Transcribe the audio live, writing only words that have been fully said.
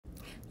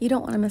You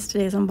don't want to miss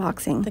today's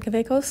unboxing. The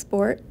Kaweco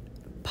Sport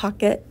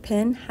pocket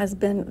pin has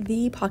been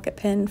the pocket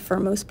pin for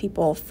most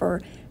people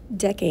for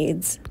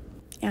decades.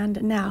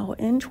 And now,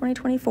 in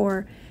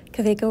 2024,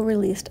 Kaweco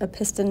released a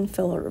piston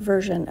filler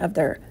version of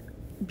their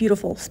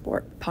beautiful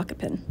Sport pocket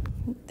pin.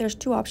 There's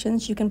two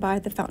options. You can buy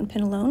the fountain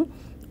pen alone,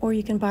 or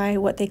you can buy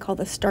what they call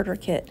the starter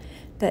kit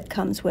that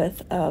comes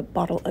with a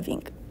bottle of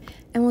ink.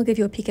 And we'll give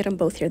you a peek at them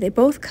both here. They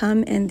both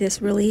come in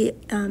this really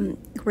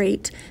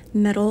great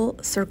metal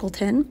circle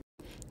tin.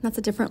 That's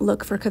a different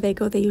look for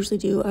Kaweco. They usually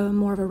do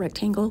more of a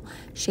rectangle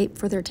shape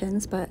for their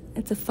tins, but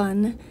it's a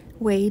fun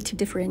way to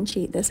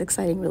differentiate this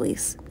exciting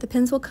release. The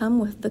pins will come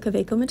with the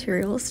Kaweco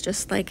materials,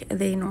 just like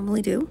they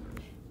normally do.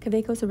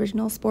 Kaweco's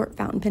original Sport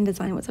fountain pen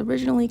design was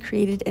originally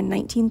created in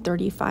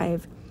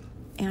 1935,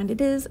 and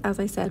it is, as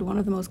I said, one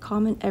of the most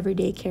common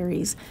everyday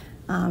carries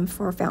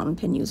for fountain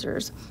pen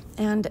users.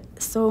 And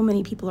so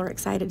many people are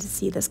excited to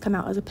see this come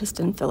out as a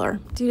piston filler.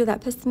 Due to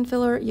that piston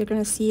filler, you're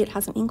going to see it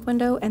has an ink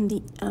window, and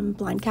the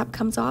blind cap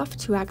comes off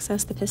to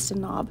access the piston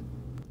knob.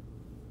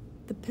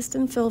 The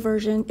piston fill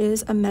version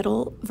is a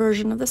metal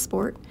version of the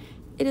Sport.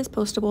 It is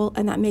postable,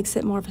 and that makes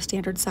it more of a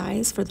standard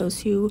size for those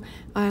who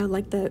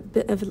like the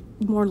bit of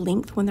more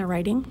length when they're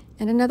writing.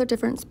 And another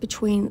difference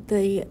between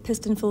the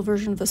piston fill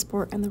version of the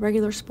Sport and the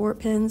regular Sport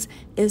pens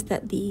is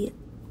that the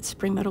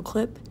spring metal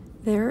clip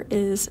there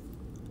is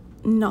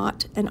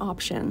not an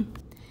option.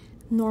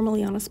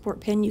 Normally on a Sport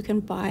pen you can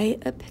buy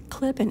a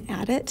clip and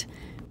add it,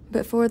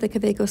 but for the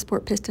Kaweco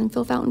Sport piston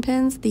fill fountain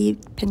pens, the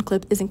pin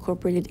clip is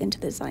incorporated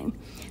into the design.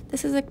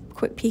 This is a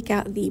quick peek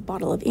at the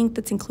bottle of ink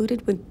that's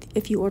included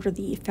if you order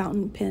the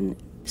fountain pen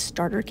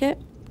starter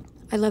kit.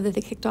 I love that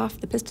they kicked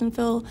off the piston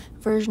fill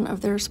version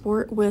of their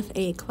Sport with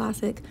a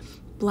classic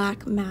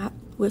black matte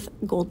with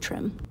gold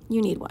trim.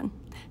 You need one.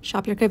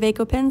 Shop your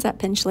Kaweco pens at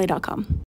penchalet.com.